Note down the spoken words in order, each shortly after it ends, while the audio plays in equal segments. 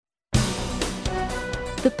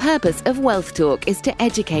The purpose of Wealth Talk is to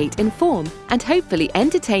educate, inform, and hopefully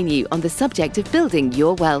entertain you on the subject of building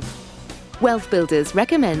your wealth. Wealth Builders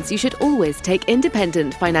recommends you should always take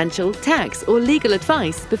independent financial, tax, or legal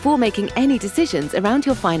advice before making any decisions around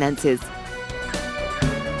your finances.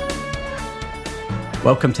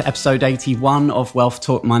 Welcome to episode 81 of Wealth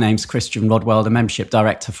Talk. My name's Christian Rodwell, the Membership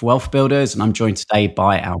Director for Wealth Builders, and I'm joined today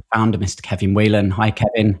by our founder, Mr. Kevin Whelan. Hi,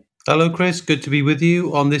 Kevin. Hello, Chris. Good to be with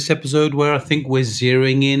you on this episode where I think we're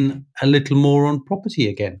zeroing in a little more on property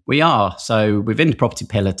again. We are. So within the property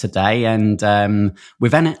pillar today, and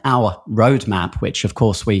within our roadmap, which of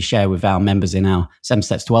course we share with our members in our 7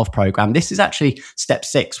 Steps to Wealth program, this is actually step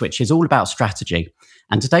 6, which is all about strategy.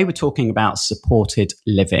 And today we're talking about supported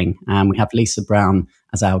living. And we have Lisa Brown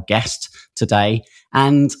as our guest today.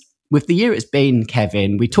 And with the year it's been,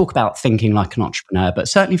 Kevin, we talk about thinking like an entrepreneur, but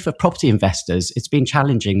certainly for property investors, it's been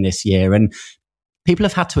challenging this year. And people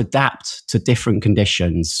have had to adapt to different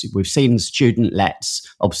conditions. We've seen student lets,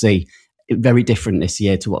 obviously, very different this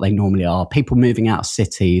year to what they normally are. People moving out of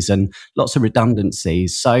cities and lots of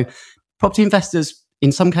redundancies. So property investors,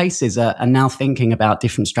 in some cases, are now thinking about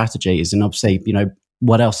different strategies. And obviously,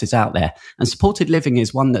 what else is out there? And supported living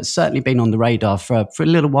is one that's certainly been on the radar for a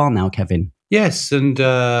little while now, Kevin. Yes, and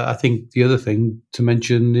I think the other thing to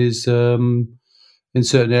mention is in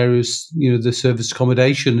certain areas, the service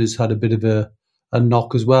accommodation has had a bit of a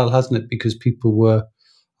knock as well, hasn't it? Because people were,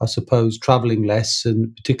 I suppose, travelling less,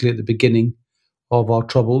 and particularly at the beginning of our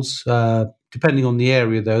troubles. Depending on the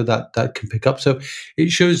area, though, that can pick up. So it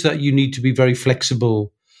shows that you need to be very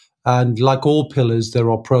flexible. And like all pillars,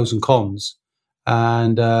 there are pros and cons.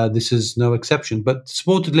 And this is no exception. But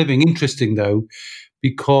supported living, interesting, though,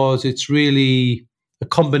 because it's really a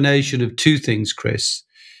combination of two things, Chris,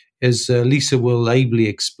 as Lisa will ably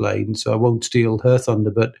explain. So I won't steal her thunder,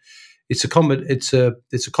 but it's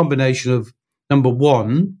a combination of, number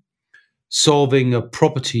one, solving a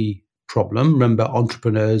property problem. Remember,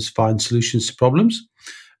 entrepreneurs find solutions to problems.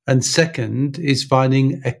 And second is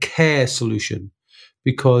finding a care solution,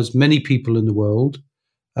 because many people in the world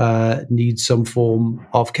need some form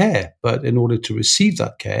of care. But in order to receive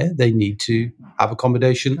that care, they need to have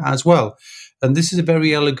accommodation as well. And this is a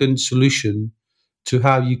very elegant solution to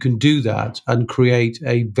how you can do that and create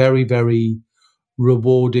a very, very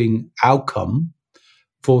rewarding outcome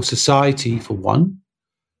for society, for one,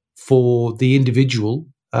 for the individual,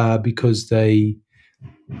 because they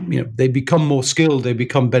become more skilled, they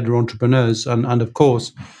become better entrepreneurs. And of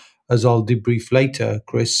course, as I'll debrief later,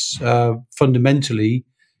 Chris, fundamentally,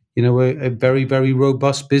 a very, very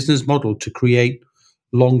robust business model to create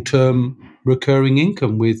long-term recurring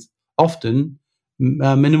income with often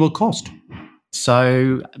minimal cost.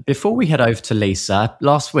 So before we head over to Lisa,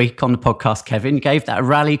 last week on the podcast, Kevin gave that a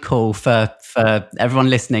rally call for everyone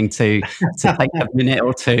listening to take a minute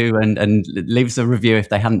or two and leave us a review if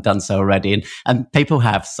they haven't done so already. And people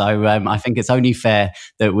have. So I think it's only fair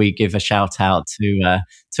that we give a shout out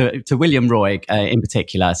to William Roy in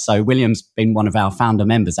particular. So William's been one of our founder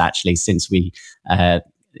members actually since we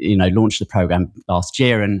launched the program last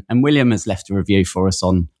year. And William has left a review for us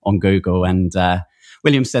on Google. And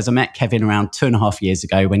William says, I met Kevin around 2.5 years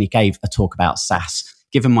ago when he gave a talk about SaaS.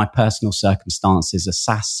 Given my personal circumstances, a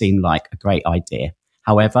SaaS seemed like a great idea.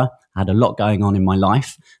 However, I had a lot going on in my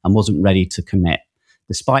life and wasn't ready to commit.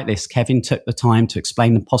 Despite this, Kevin took the time to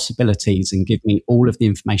explain the possibilities and give me all of the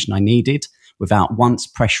information I needed without once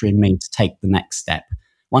pressuring me to take the next step.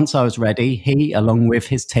 Once I was ready, he, along with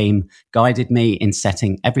his team, guided me in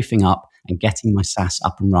setting everything up and getting my SaaS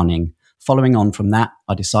up and running. Following on from that,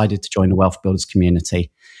 I decided to join the Wealth Builders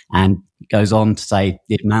community. And it goes on to say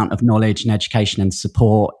the amount of knowledge and education and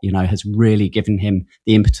support, has really given him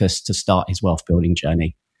the impetus to start his wealth building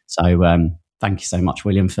journey. So thank you so much,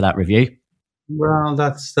 William, for that review. Well,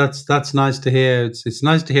 that's nice to hear. It's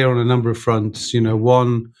nice to hear on a number of fronts.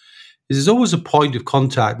 One is there's always a point of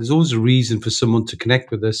contact. There's always a reason for someone to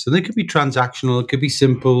connect with us. And it could be transactional. It could be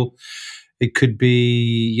simple. It could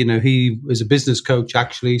be, he is a business coach,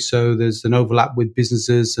 actually, so there's an overlap with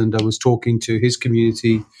businesses. And I was talking to his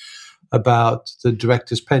community about the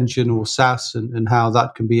director's pension or SaaS and how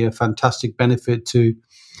that can be a fantastic benefit to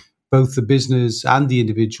both the business and the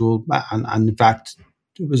individual. And in fact,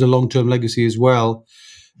 it was a long-term legacy as well.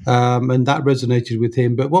 And that resonated with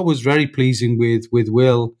him. But what was very pleasing with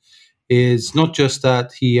Will is not just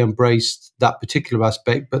that he embraced that particular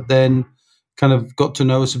aspect, but then kind of got to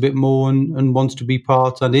know us a bit more and wants to be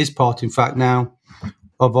part, and is part, in fact, now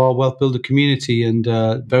of our Wealth Builder community, and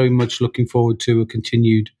very much looking forward to a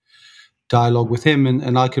continued dialogue with him.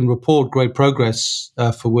 And I can report great progress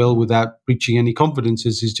for Will without breaching any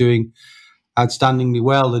confidences. He's doing outstandingly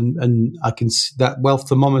well. And I can see that wealth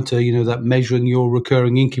thermometer, that measuring your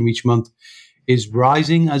recurring income each month, is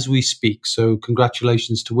rising as we speak. So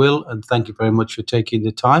congratulations to Will, and thank you very much for taking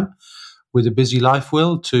the time with a busy life,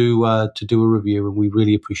 Will, to do a review, and we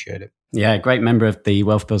really appreciate it. Yeah, great member of the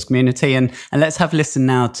Wealth Builders community. And let's have a listen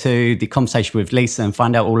now to the conversation with Lisa and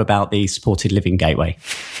find out all about the Supported Living Gateway.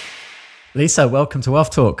 Lisa, welcome to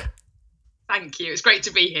Wealth Talk. Thank you. It's great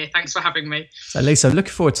to be here. Thanks for having me. So Lisa,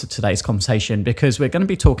 looking forward to today's conversation because we're going to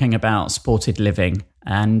be talking about supported living,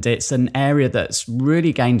 and it's an area that's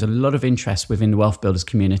really gained a lot of interest within the Wealth Builders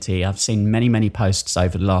community. I've seen many, many posts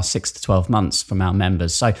over the last 6 to 12 months from our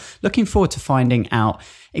members. So looking forward to finding out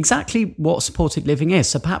exactly what supported living is.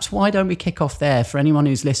 So perhaps why don't we kick off there for anyone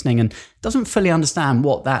who's listening and doesn't fully understand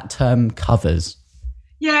what that term covers?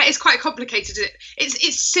 Yeah, it's quite complicated.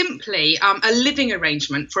 It's simply a living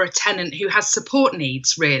arrangement for a tenant who has support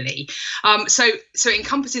needs, really. So it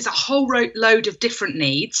encompasses a whole load of different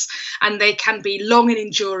needs, and they can be long and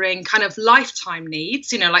enduring kind of lifetime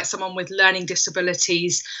needs, like someone with learning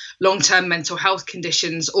disabilities, long-term mental health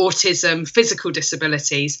conditions, autism, physical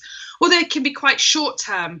disabilities. Or there can be quite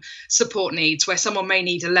short-term support needs where someone may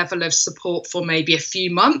need a level of support for maybe a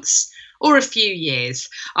few months or a few years.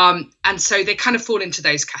 And so they kind of fall into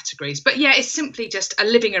those categories. But yeah, it's simply just a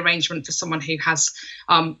living arrangement for someone who has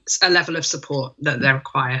a level of support that they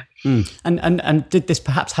require. And did this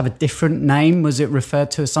perhaps have a different name? Was it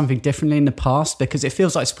referred to as something differently in the past? Because it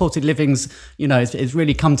feels like supported living's, it's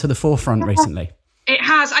really come to the forefront recently. It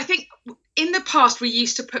has. I think in the past, we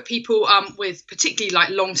used to put people with particularly like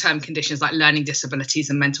long-term conditions like learning disabilities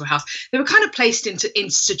and mental health, they were kind of placed into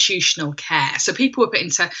institutional care. So people were put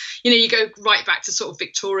into, you go right back to sort of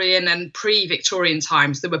Victorian and pre-Victorian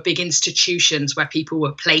times, there were big institutions where people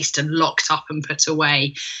were placed and locked up and put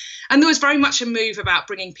away. And there was very much a move about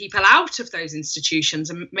bringing people out of those institutions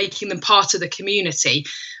and making them part of the community.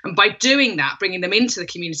 And by doing that, bringing them into the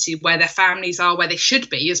community where their families are, where they should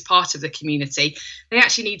be as part of the community, they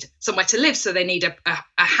actually need somewhere to live. So they need a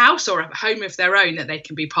house or a home of their own that they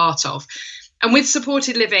can be part of. And with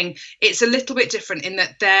supported living, it's a little bit different in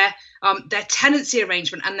that their tenancy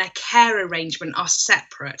arrangement and their care arrangement are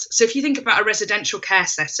separate. So if you think about a residential care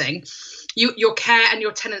setting, your care and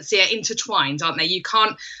your tenancy are intertwined, aren't they? You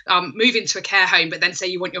can't move into a care home, but then say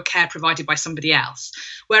you want your care provided by somebody else.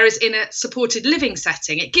 Whereas in a supported living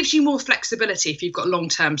setting, it gives you more flexibility if you've got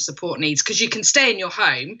long-term support needs, because you can stay in your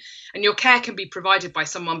home and your care can be provided by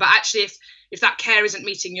someone. But actually, if that care isn't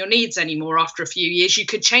meeting your needs anymore after a few years, you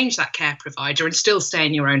could change that care provider and still stay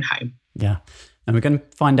in your own home. Yeah. And we're going to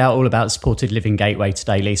find out all about the Supported Living Gateway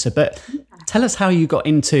today, Lisa. But tell us how you got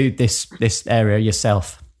into this area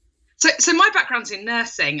yourself. So my background's in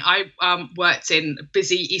nursing. I worked in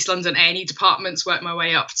busy East London A&E departments, worked my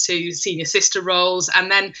way up to senior sister roles, and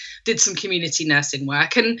then did some community nursing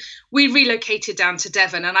work. And we relocated down to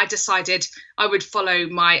Devon, and I decided I would follow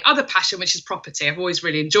my other passion, which is property. I've always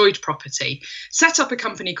really enjoyed property. Set up a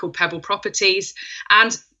company called Pebble Properties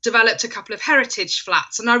and developed a couple of heritage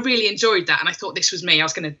flats. And I really enjoyed that. And I thought this was me. I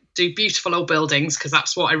was going to do beautiful old buildings because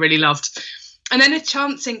that's what I really loved. And then a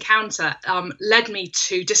chance encounter led me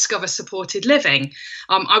to discover supported living.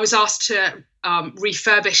 I was asked to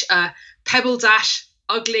refurbish a Pebble Dash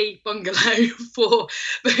ugly bungalow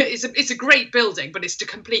it's a great building, but it's a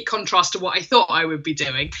complete contrast to what I thought I would be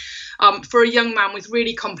doing, for a young man with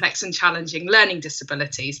really complex and challenging learning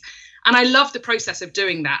disabilities. And I love the process of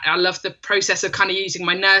doing that. I love the process of kind of using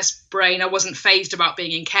my nurse brain. I wasn't fazed about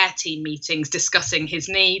being in care team meetings, discussing his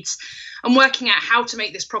needs and working out how to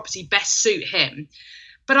make this property best suit him.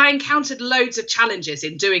 But I encountered loads of challenges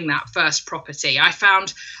in doing that first property. I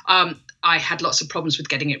found I had lots of problems with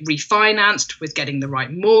getting it refinanced, with getting the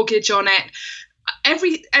right mortgage on it.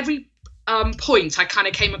 Every point I kind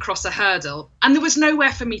of came across a hurdle, and there was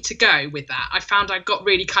nowhere for me to go with that. I found I got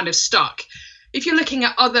really kind of stuck. If you're looking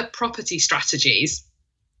at other property strategies,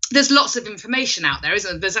 there's lots of information out there, isn't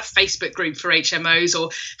there? There's a Facebook group for HMOs, or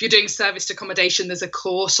if you're doing serviced accommodation, there's a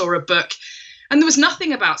course or a book. And there was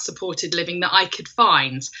nothing about supported living that I could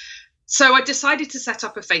find. So I decided to set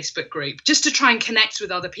up a Facebook group just to try and connect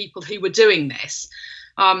with other people who were doing this.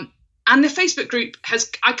 And the Facebook group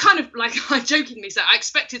I jokingly said, I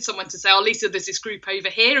expected someone to say, oh, Lisa, there's this group over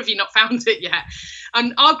here. Have you not found it yet?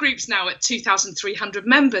 And our group's now at 2,300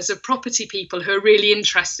 members of property people who are really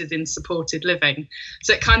interested in supported living.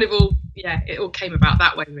 So it kind of it all came about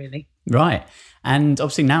that way, really. Right. And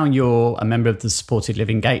obviously now you're a member of the Supported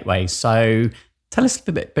Living Gateway. So Tell us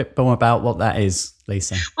a bit more about what that is,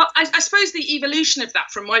 Lisa. Well, I suppose the evolution of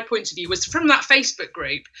that, from my point of view, was from that Facebook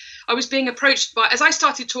group. I was being approached by, as I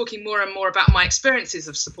started talking more and more about my experiences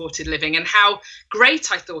of supported living and how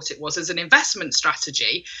great I thought it was as an investment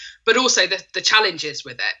strategy, but also the challenges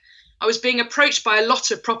with it. I was being approached by a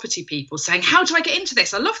lot of property people saying, how do I get into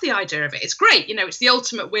this? I love the idea of it. It's great. It's the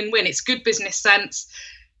ultimate win-win. It's good business sense.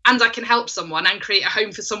 And I can help someone and create a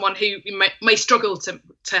home for someone who may struggle to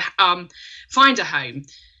find a home.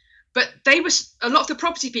 But a lot of the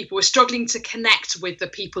property people were struggling to connect with the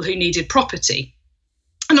people who needed property.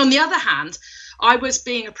 And on the other hand, I was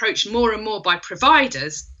being approached more and more by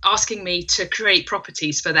providers asking me to create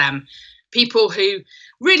properties for them. People who,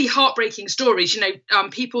 really heartbreaking stories,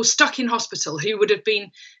 people stuck in hospital who would have been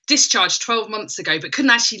discharged 12 months ago but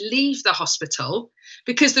couldn't actually leave the hospital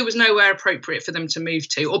because there was nowhere appropriate for them to move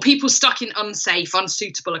to, or people stuck in unsafe,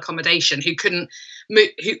 unsuitable accommodation who couldn't move,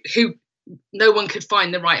 who no one could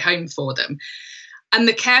find the right home for them. And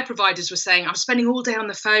the care providers were saying, I'm spending all day on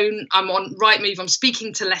the phone, I'm on Rightmove, I'm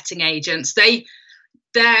speaking to letting agents. Their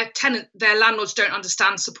landlords don't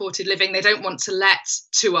understand supported living. They don't want to let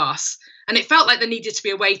to us. And it felt like there needed to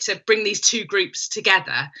be a way to bring these two groups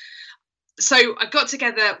together. So I got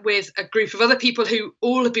together with a group of other people who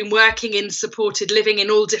all have been working in supported living in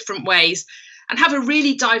all different ways and have a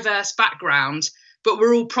really diverse background, but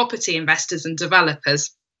we're all property investors and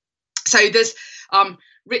developers. So there's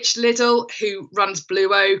Rich Liddell, who runs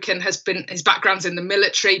Blue Oak and his background's in the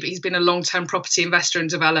military, but he's been a long-term property investor and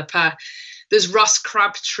developer. There's Russ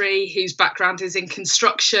Crabtree, whose background is in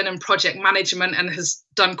construction and project management and has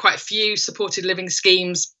done quite a few supported living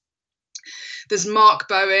schemes. There's Mark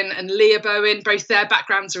Bowen and Leah Bowen. Both their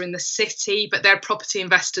backgrounds are in the city, but they're property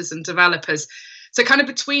investors and developers. So kind of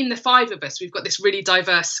between the five of us, we've got this really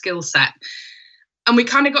diverse skill set. And we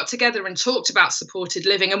kind of got together and talked about supported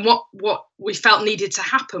living. And what we felt needed to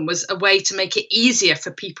happen was a way to make it easier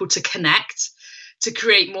for people to connect, to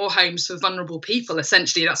create more homes for vulnerable people.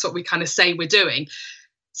 Essentially, that's what we kind of say we're doing.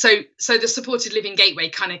 So the Supported Living Gateway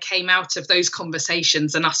kind of came out of those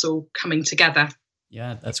conversations and us all coming together.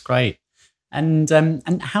 Yeah, that's great. And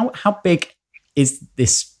how big is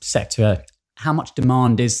this sector? How much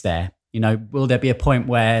demand is there? Will there be a point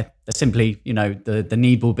where simply, the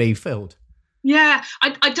need will be filled? Yeah,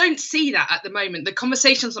 I don't see that at the moment. The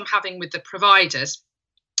conversations I'm having with the providers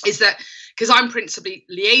is that, because I'm principally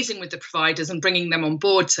liaising with the providers and bringing them on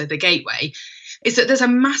board to the Gateway, is that there's a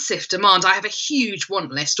massive demand. I have a huge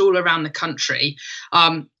want list all around the country.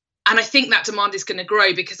 And I think that demand is going to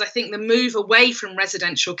grow because I think the move away from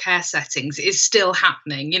residential care settings is still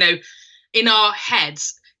happening. In our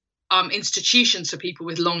heads, institutions for people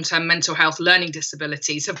with long-term mental health learning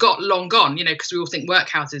disabilities have got long gone, because we all think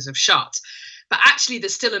workhouses have shut. But actually,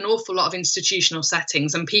 there's still an awful lot of institutional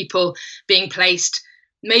settings and people being placed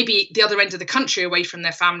maybe the other end of the country away from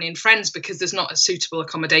their family and friends because there's not a suitable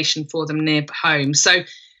accommodation for them near home. So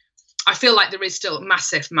I feel like there is still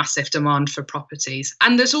massive, massive demand for properties.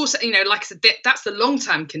 And there's also, like I said, that's the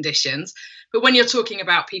long-term conditions. But when you're talking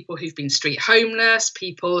about people who've been street homeless,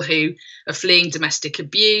 people who are fleeing domestic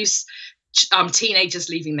abuse, teenagers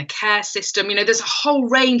leaving the care system, there's a whole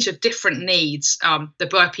range of different needs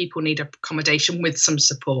where people need accommodation with some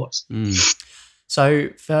support. So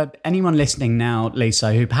for anyone listening now,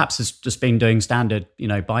 Lisa, who perhaps has just been doing standard,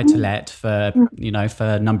 buy-to-let for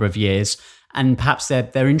a number of years, and perhaps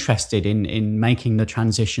they're interested in making the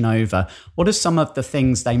transition over, what are some of the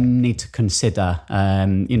things they need to consider?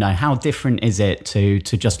 How different is it to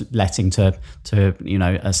just letting to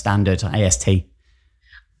a standard AST?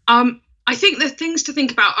 I think the things to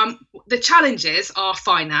think about, the challenges are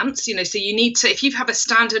finance, so you need to, if you have a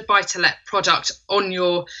standard buy-to-let product on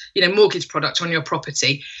your, mortgage product on your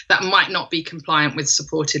property, that might not be compliant with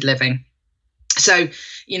supported living. So,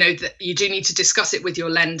 you do need to discuss it with your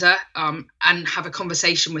lender and have a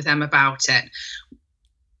conversation with them about it.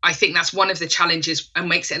 I think that's one of the challenges and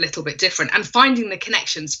makes it a little bit different. And finding the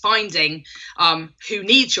connections, finding who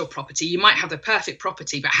needs your property. You might have the perfect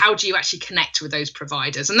property, but how do you actually connect with those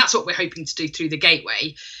providers? And that's what we're hoping to do through the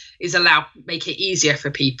Gateway, is make it easier for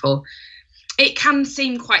people. It can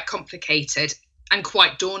seem quite complicated and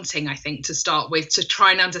quite daunting, I think, to start with, to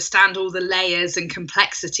try and understand all the layers and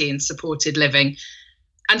complexity in supported living.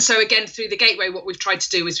 And so again, through the Gateway, what we've tried to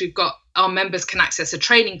do is we've got our members can access a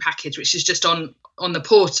training package, which is just on the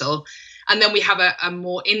portal. And then we have a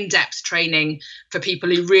more in-depth training for people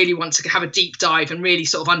who really want to have a deep dive and really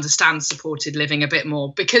sort of understand supported living a bit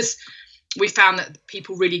more, because we found that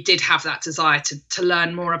people really did have that desire to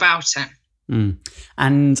learn more about it.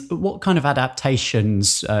 And what kind of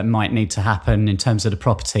adaptations might need to happen in terms of the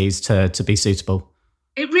properties to be suitable?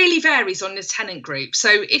 It really varies on the tenant group. So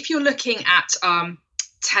if you're looking at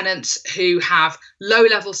tenants who have low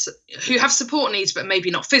levels, who have support needs, but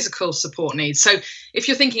maybe not physical support needs. So if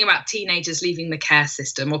you're thinking about teenagers leaving the care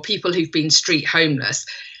system or people who've been street homeless,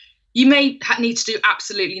 you may need to do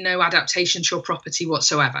absolutely no adaptation to your property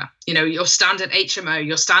whatsoever. You know, your standard HMO,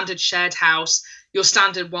 your standard shared house, your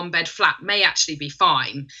standard 1-bed flat may actually be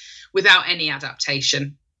fine without any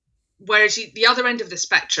adaptation. Whereas the other end of the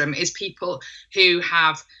spectrum is people who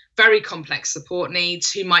have very complex support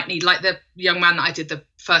needs, who might need, like the young man that I did the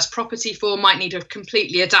first property for, might need a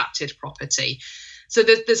completely adapted property. So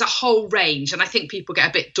there's a whole range. And I think people get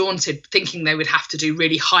a bit daunted thinking they would have to do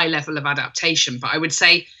really high level of adaptation. But I would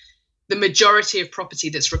say the majority of property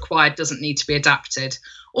that's required doesn't need to be adapted,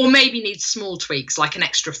 or maybe needs small tweaks like an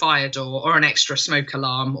extra fire door or an extra smoke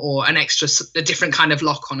alarm or a different kind of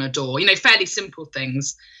lock on a door, you know, fairly simple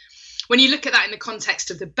things. When you look at that in the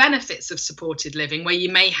context of the benefits of supported living, where you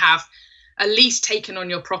may have a lease taken on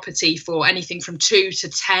your property for anything from 2 to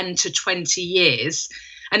 10 to 20 years,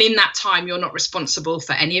 and in that time you're not responsible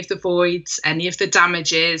for any of the voids, any of the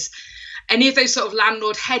damages, any of those sort of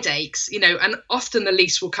landlord headaches, you know, and often the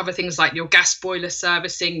lease will cover things like your gas boiler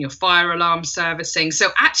servicing, your fire alarm servicing. So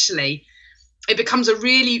actually it becomes a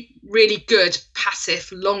really, really good passive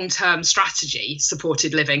long-term strategy,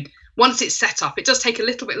 supported living. Once it's set up, it does take a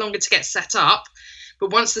little bit longer to get set up, but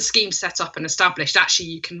once the scheme's set up and established, actually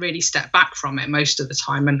you can really step back from it most of the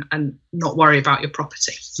time and not worry about your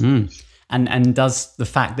property. And does the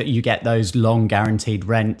fact that you get those long guaranteed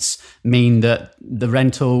rents mean that the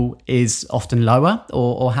rental is often lower,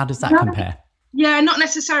 or how does that compare? Yeah, not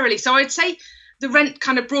necessarily. So I'd say the rent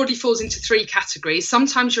kind of broadly falls into 3 categories.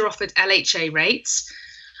 Sometimes you're offered LHA rates.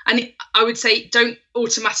 And I would say don't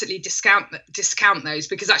automatically discount those,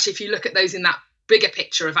 because actually if you look at those in that bigger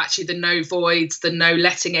picture of actually the no voids, the no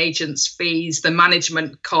letting agents fees, the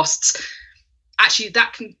management costs, actually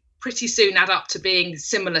that can pretty soon add up to being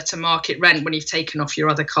similar to market rent when you've taken off your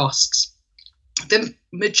other costs. The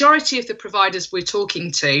majority of the providers we're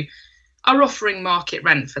talking to are offering market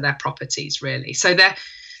rent for their properties, really. So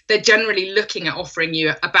they're generally looking at offering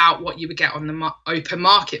you about what you would get on the open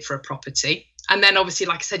market for a property. And then obviously,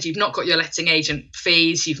 like I said, you've not got your letting agent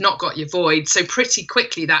fees, you've not got your void. So pretty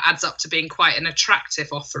quickly that adds up to being quite an attractive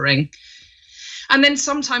offering. And then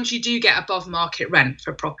sometimes you do get above market rent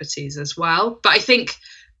for properties as well. But I think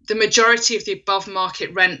the majority of the above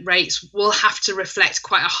market rent rates will have to reflect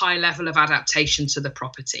quite a high level of adaptation to the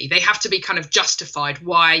property. They have to be kind of justified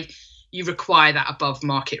why you require that above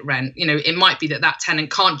market rent. You know, it might be that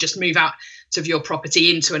tenant can't just move out of your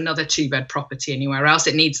property into another 2-bed property anywhere else.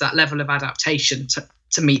 It needs that level of adaptation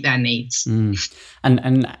to meet their needs.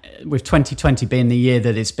 And with 2020 being the year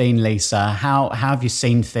that it's been, Lisa, how have you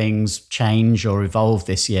seen things change or evolve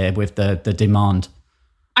this year with the demand?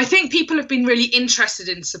 I think people have been really interested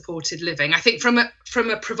in supported living. I think from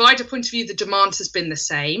a provider point of view, the demand has been the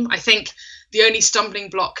same. I think the only stumbling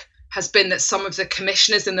block has been that some of the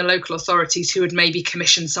commissioners in the local authorities who had maybe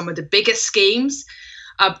commissioned some of the bigger schemes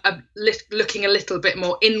are looking a little bit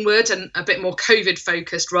more inward and a bit more COVID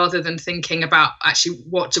focused, rather than thinking about actually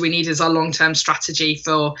what do we need as our long-term strategy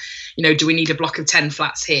for, you know, do we need a block of 10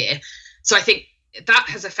 flats here? So I think that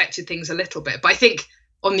has affected things a little bit. But I think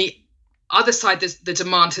on the other side, the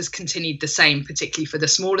demand has continued the same, particularly for the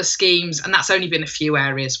smaller schemes. And that's only been a few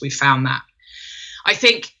areas we found that. I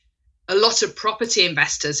think a lot of property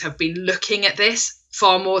investors have been looking at this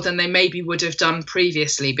far more than they maybe would have done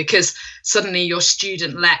previously, because suddenly your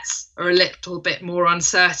student lets are a little bit more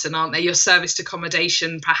uncertain, aren't they? Your serviced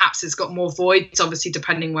accommodation perhaps has got more voids, obviously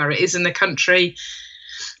depending where it is in the country.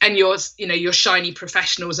 And your shiny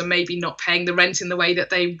professionals are maybe not paying the rent in the way that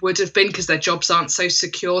they would have been because their jobs aren't so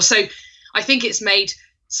secure. So I think it's made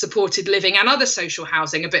supported living and other social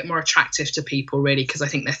housing a bit more attractive to people, really, because I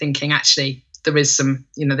think they're thinking actually there is some,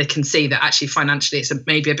 they can see that actually financially it's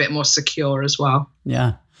maybe a bit more secure as well.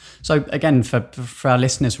 Yeah. So again, for our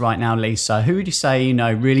listeners right now, Lisa, who would you say,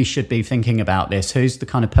 really should be thinking about this? Who's the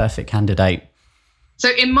kind of perfect candidate?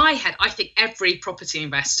 So in my head, I think every property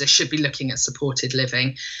investor should be looking at supported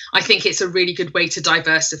living. I think it's a really good way to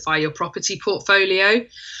diversify your property portfolio.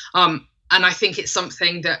 And I think it's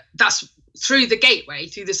something that's through the gateway,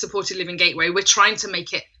 through the supported living gateway, we're trying to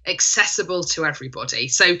make it accessible to everybody.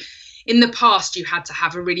 So in the past, you had to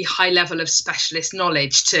have a really high level of specialist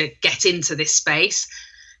knowledge to get into this space,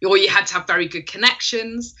 or you had to have very good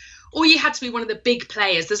connections, or you had to be one of the big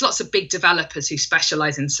players. There's lots of big developers who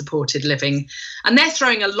specialize in supported living, and they're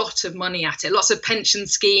throwing a lot of money at it. Lots of pension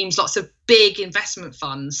schemes, lots of big investment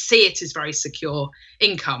funds see it as very secure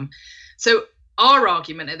income. So our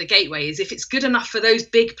argument at the Gateway is if it's good enough for those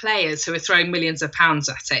big players who are throwing millions of pounds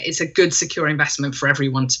at it, it's a good, secure investment for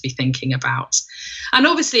everyone to be thinking about. And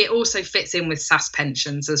obviously, it also fits in with SAS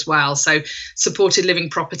pensions as well. So supported living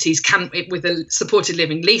properties with a supported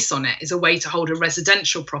living lease on it, is a way to hold a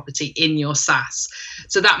residential property in your SAS.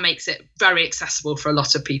 So that makes it very accessible for a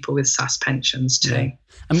lot of people with SAS pensions too. Yeah.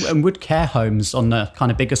 And would care homes, on the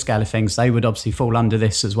kind of bigger scale of things, they would obviously fall under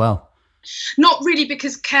this as well? Not really,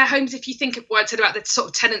 because care homes, if you think of what I said about the sort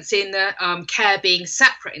of tenancy and the care being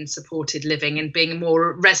separate in supported living and being a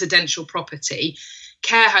more residential property,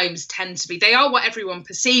 care homes tend to be, they are what everyone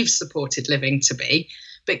perceives supported living to be,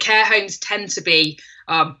 but care homes tend to be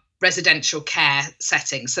residential care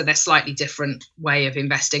settings. So they're slightly different way of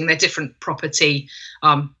investing. They're different property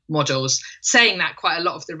models. Saying that, quite a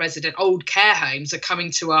lot of the old care homes are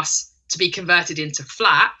coming to us to be converted into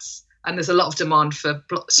flats. And there's a lot of demand for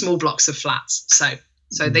small blocks of flats. So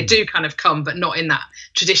they do kind of come, but not in that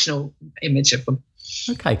traditional image of them.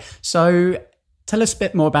 Okay. So tell us a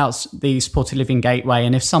bit more about the Supported Living Gateway.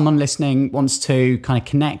 And if someone listening wants to kind of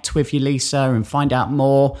connect with you, Lisa, and find out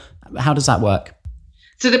more, how does that work?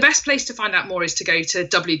 So the best place to find out more is to go to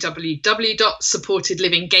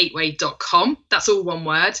www.supportedlivinggateway.com. That's all one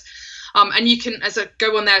word. And you can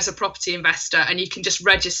go on there as a property investor, and you can just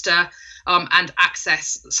register and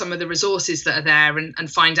access some of the resources that are there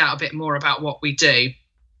and find out a bit more about what we do.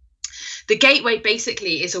 The Gateway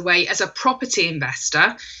basically is a way, as a property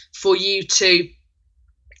investor, for you to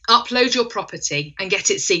upload your property and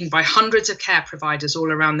get it seen by hundreds of care providers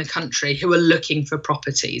all around the country who are looking for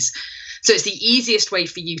properties. So it's the easiest way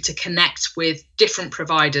for you to connect with different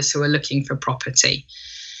providers who are looking for property.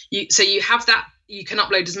 So you have that. You can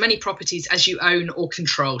upload as many properties as you own or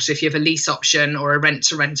control. So if you have a lease option or a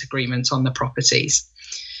rent-to-rent agreement on the properties.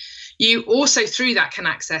 You also, through that, can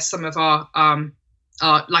access some of our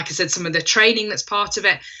like I said, some of the training that's part of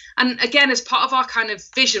it. And again, as part of our kind of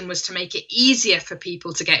vision was to make it easier for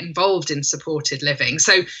people to get involved in supported living.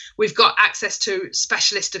 So we've got access to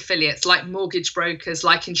specialist affiliates like mortgage brokers,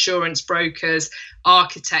 like insurance brokers,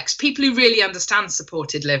 architects, people who really understand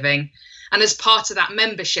supported living. And as part of that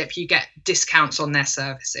membership, you get discounts on their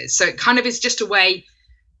services. So it kind of is just a way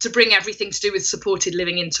to bring everything to do with supported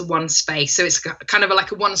living into one space. So it's kind of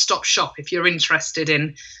like a one-stop shop. If you're interested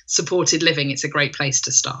in supported living, it's a great place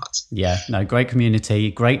to start. Yeah, no, great community,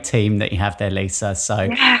 great team that you have there, Lisa. So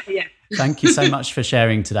yeah. Thank you so much for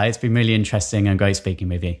sharing today. It's been really interesting and great speaking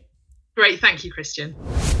with you. Great. Thank you, Christian.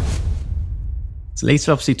 So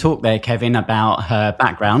Lisa obviously talked there, Kevin, about her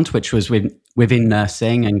background, which was within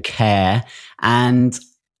nursing and care. And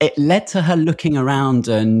it led to her looking around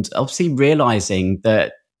and obviously realizing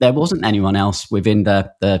that there wasn't anyone else within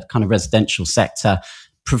the kind of residential sector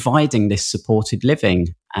providing this supported living.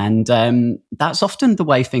 And that's often the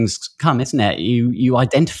way things come, isn't it? You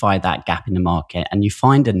identify that gap in the market and you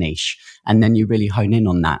find a niche and then you really hone in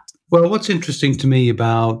on that. Well, what's interesting to me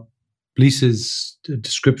about Lisa's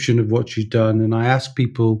description of what she's done, and I ask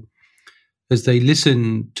people as they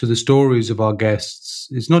listen to the stories of our guests,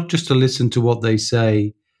 it's not just to listen to what they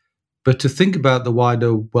say, but to think about the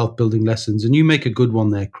wider wealth building lessons. And you make a good one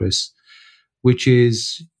there, Chris, which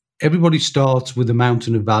is everybody starts with a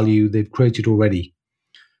mountain of value they've created already.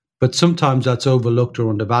 But sometimes that's overlooked or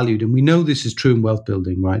undervalued. And we know this is true in wealth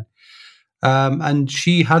building, right? And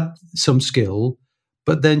she had some skill,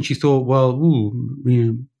 but then she thought,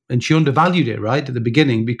 and she undervalued it, right, at the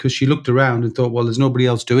beginning, because she looked around and thought, well, there's nobody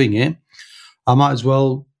else doing it. I might as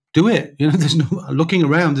well do it. There's no looking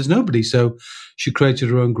around, there's nobody. So she created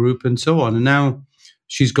her own group and so on. And now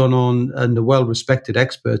she's gone on and a well-respected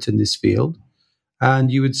expert in this field.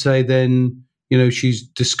 And you would say then, she's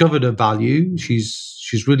discovered her value.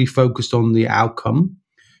 She's really focused on the outcome.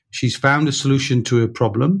 She's found a solution to a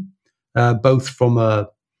problem, both from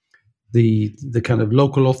the kind of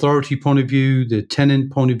local authority point of view, the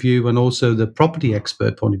tenant point of view, and also the property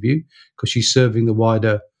expert point of view, because she's serving the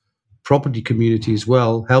wider property community as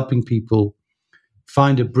well, helping people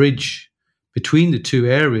find a bridge between the two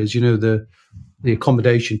areas, the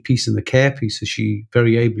accommodation piece and the care piece, as she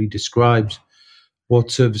very ably describes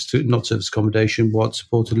what not service accommodation, what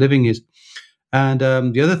supported living is. And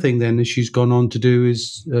the other thing then is she's gone on to do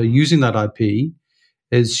is using that IP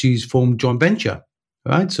is she's formed joint venture,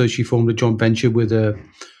 right? So she formed a joint venture with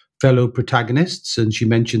fellow protagonists, and she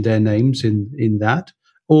mentioned their names in that,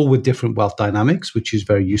 all with different wealth dynamics, which is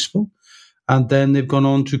very useful. And then they've gone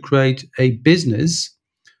on to create a business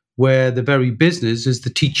where the very business is the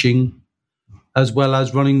teaching as well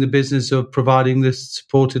as running the business of providing this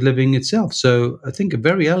supported living itself. So I think a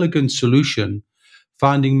very elegant solution,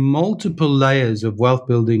 finding multiple layers of wealth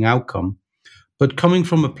building outcome, but coming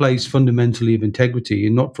from a place fundamentally of integrity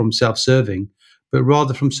and not from self-serving, but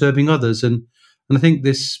rather from serving others. And I think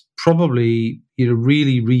this probably,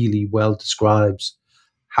 really, really well describes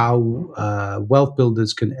how wealth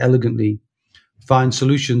builders can elegantly find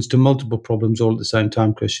solutions to multiple problems all at the same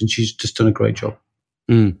time, Christian. She's just done a great job.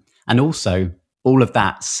 And also, all of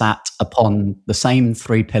that sat upon the same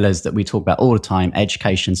 3 pillars that we talk about all the time: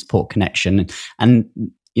 education, support, connection. And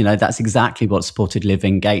that's exactly what Supported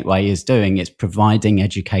Living Gateway is doing. It's providing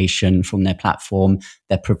education from their platform.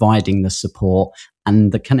 They're providing the support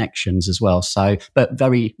and the connections as well. So, but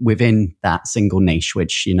very within that single niche,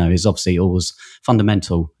 which, is obviously always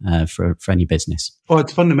fundamental for any business. Well,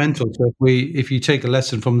 it's fundamental. So if you take a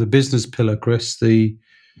lesson from the business pillar, Chris, the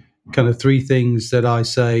kind of 3 things that I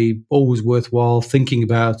say always worthwhile thinking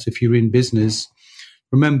about if you're in business.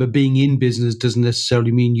 Remember, being in business doesn't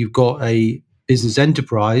necessarily mean you've got a business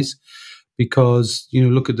enterprise, because,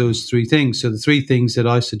 look at those 3 things. So the 3 things that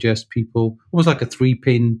I suggest people, almost like a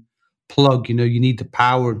 3-pin plug, you need the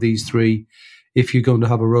power of these 3 if you're going to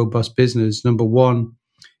have a robust business. Number 1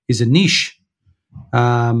 is a niche,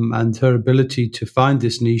 and her ability to find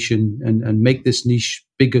this niche and make this niche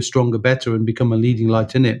bigger, stronger, better, and become a leading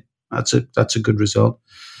light in it. That's a good result.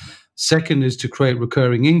 Second is to create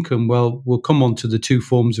recurring income. Well, we'll come on to the 2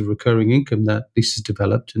 forms of recurring income that Lisa's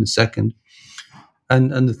developed in a second.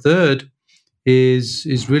 And the third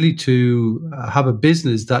is really to have a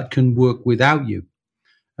business that can work without you.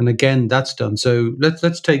 And again, that's done. So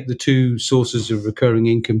let's take the 2 sources of recurring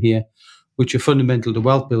income here, which are fundamental to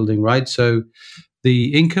wealth building, right? So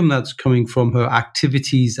the income that's coming from her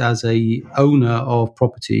activities as a owner of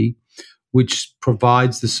property, which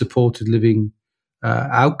provides the supported living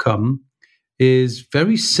outcome, is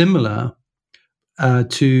very similar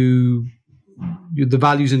to the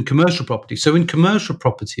values in commercial property. So in commercial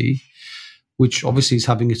property, which obviously is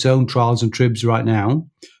having its own trials and tribs right now,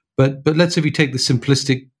 but let's say if you take the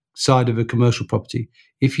simplistic side of a commercial property,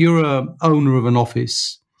 if you're an owner of an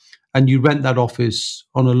office and you rent that office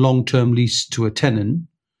on a long-term lease to a tenant,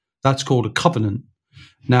 that's called a covenant.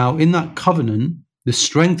 Now, in that covenant, the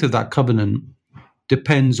strength of that covenant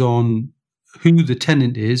depends on who the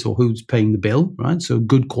tenant is or who's paying the bill, right? So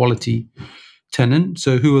good quality tenant.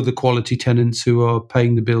 So who are the quality tenants who are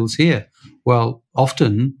paying the bills here? Well,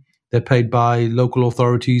 often they're paid by local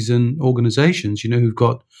authorities and organizations, who've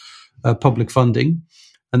got public funding.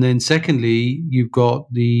 And then secondly, you've got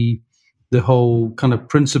the whole kind of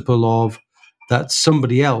principle of that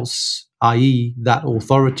somebody else, i.e. that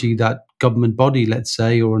authority, that government body, let's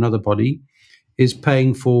say, or another body, is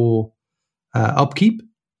paying for upkeep.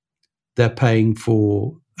 They're paying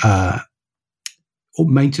for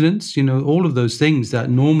maintenance, all of those things that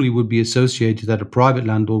normally would be associated that a private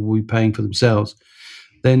landlord will be paying for themselves.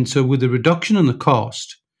 Then, so with the reduction in the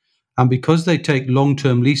cost, and because they take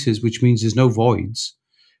long-term leases, which means there's no voids,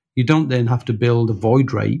 you don't then have to build a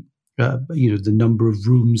void rate, the number of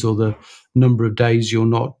rooms or the number of days you're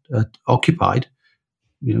not occupied.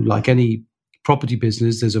 Like any property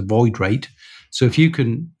business, there's a void rate. So if you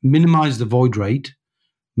can minimize the void rate,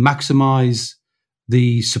 maximize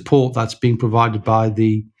the support that's being provided by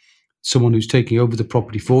someone who's taking over the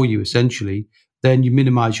property for you, essentially, then you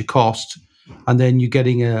minimize your cost, and then you're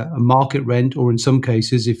getting a market rent, or in some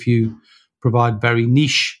cases, if you provide very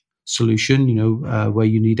niche solution, where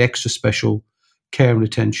you need extra special care and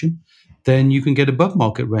attention, then you can get above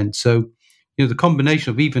market rent. So, the combination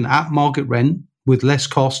of even at market rent with less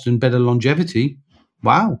cost and better longevity,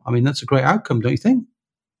 wow, I mean, that's a great outcome, don't you think?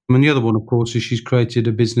 I mean, the other one, of course, is she's created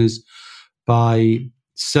a business by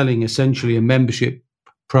selling essentially a membership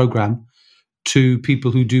program to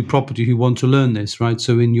people who do property who want to learn this, right?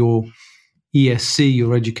 So in your ESC,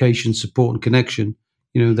 your education, support and connection,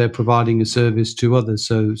 they're providing a service to others.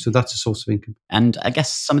 So that's a source of income. And I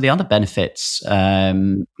guess some of the other benefits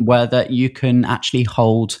were that you can actually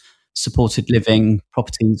hold supported living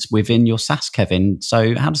properties within your SaaS, Kevin.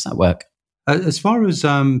 So how does that work? As far as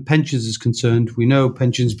pensions is concerned, we know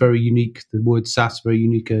pensions very unique. The word SaaS very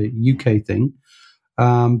unique, a UK thing.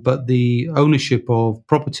 But the ownership of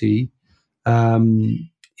property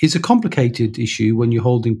is a complicated issue when you're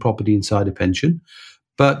holding property inside a pension.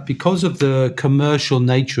 But because of the commercial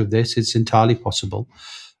nature of this, it's entirely possible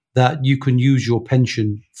that you can use your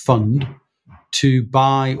pension fund to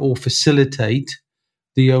buy or facilitate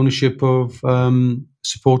the ownership of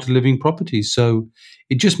supported living properties. So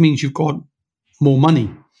it just means you've got more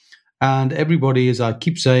money. And everybody, as I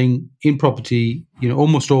keep saying, in property,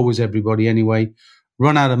 almost always everybody anyway,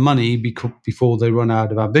 run out of money before they run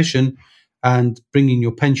out of ambition. And bringing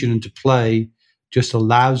your pension into play just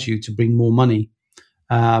allows you to bring more money.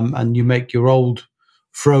 And you make your old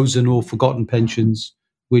frozen or forgotten pensions,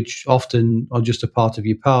 which often are just a part of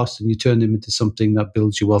your past, and you turn them into something that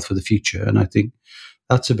builds your wealth for the future. And I think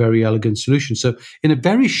that's a very elegant solution. So in a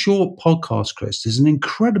very short podcast, Chris, there's an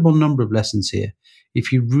incredible number of lessons here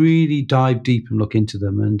if you really dive deep and look into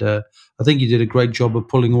them. And I think you did a great job of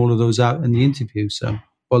pulling all of those out in the interview. So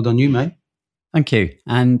well done you, mate. Thank you.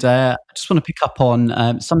 And I just want to pick up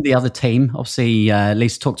on some of the other team. Obviously,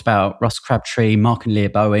 Lisa talked about Russ Crabtree, Mark and Leah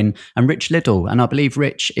Bowen, and Rich Liddell. And I believe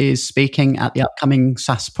Rich is speaking at the upcoming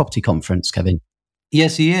SAS Property Conference, Kevin.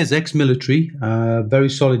 Yes, he is, ex-military, very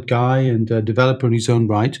solid guy and a developer in his own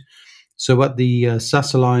right. So at the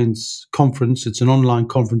SAS Alliance conference, it's an online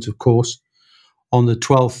conference, of course, on the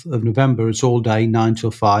 12th of November. It's all day, 9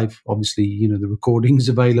 till 5. Obviously, the recording's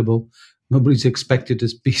available. Nobody's expected to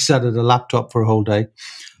be sat at a laptop for a whole day.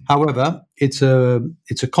 However, it's a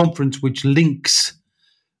conference which links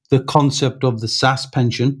the concept of the SAS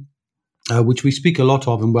pension, which we speak a lot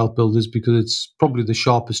of in Wealth Builders because it's probably the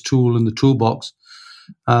sharpest tool in the toolbox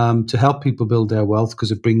to help people build their wealth,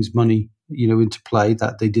 because it brings money, into play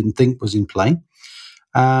that they didn't think was in play.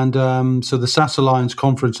 And so the SAS Alliance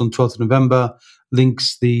conference on 12th of November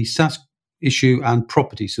links the SAS issue and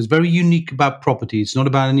property. So it's very unique about property. It's not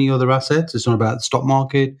about any other assets. It's not about the stock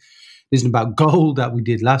market. It isn't about gold that we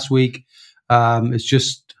did last week. It's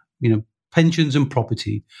just, pensions and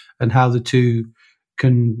property, and how the two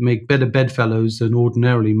can make better bedfellows than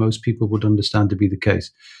ordinarily most people would understand to be the case.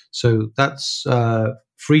 So that's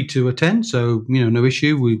free to attend. So, no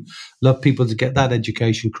issue. We love people to get that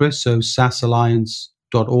education, Chris. So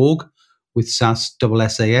sasalliance.org with SAS,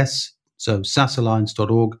 SAS. So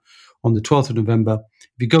sasalliance.org. On the 12th of November.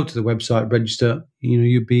 If you go to the website, register,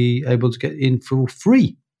 you'll be able to get in for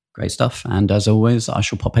free. Great stuff. And as always, I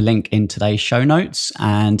shall pop a link in today's show notes,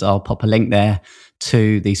 and I'll pop a link there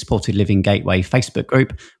to the Supported Living Gateway Facebook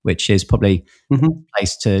group, which is probably a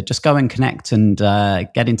place to just go and connect and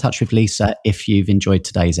get in touch with Lisa if you've enjoyed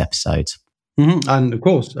today's episode. And of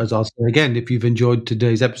course, as I'll say again, if you've enjoyed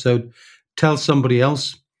today's episode, tell somebody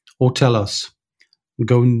else or tell us.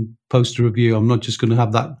 Go and post a review. I'm not just going to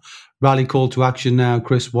have that rally call to action now,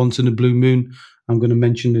 Chris, once in a blue moon. I'm going to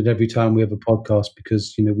mention it every time we have a podcast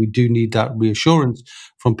because, we do need that reassurance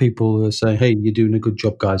from people who are saying, hey, you're doing a good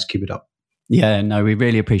job, guys. Keep it up. Yeah, no, we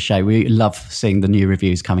really appreciate it. We love seeing the new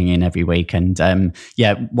reviews coming in every week. And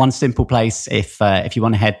one simple place, if you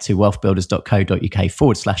want to head to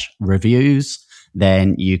wealthbuilders.co.uk/reviews,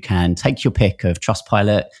 then you can take your pick of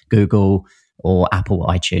Trustpilot, Google, or Apple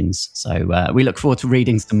iTunes. So we look forward to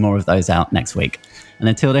reading some more of those out next week. And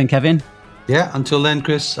until then, Kevin? Yeah, until then,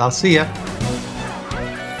 Chris, I'll see ya.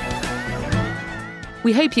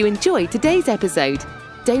 We hope you enjoyed today's episode.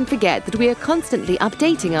 Don't forget that we are constantly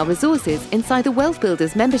updating our resources inside the Wealth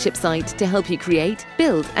Builders membership site to help you create,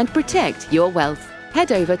 build, and protect your wealth.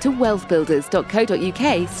 Head over to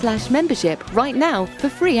wealthbuilders.co.uk/membership right now for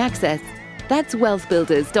free access. That's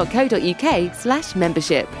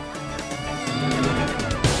wealthbuilders.co.uk/membership.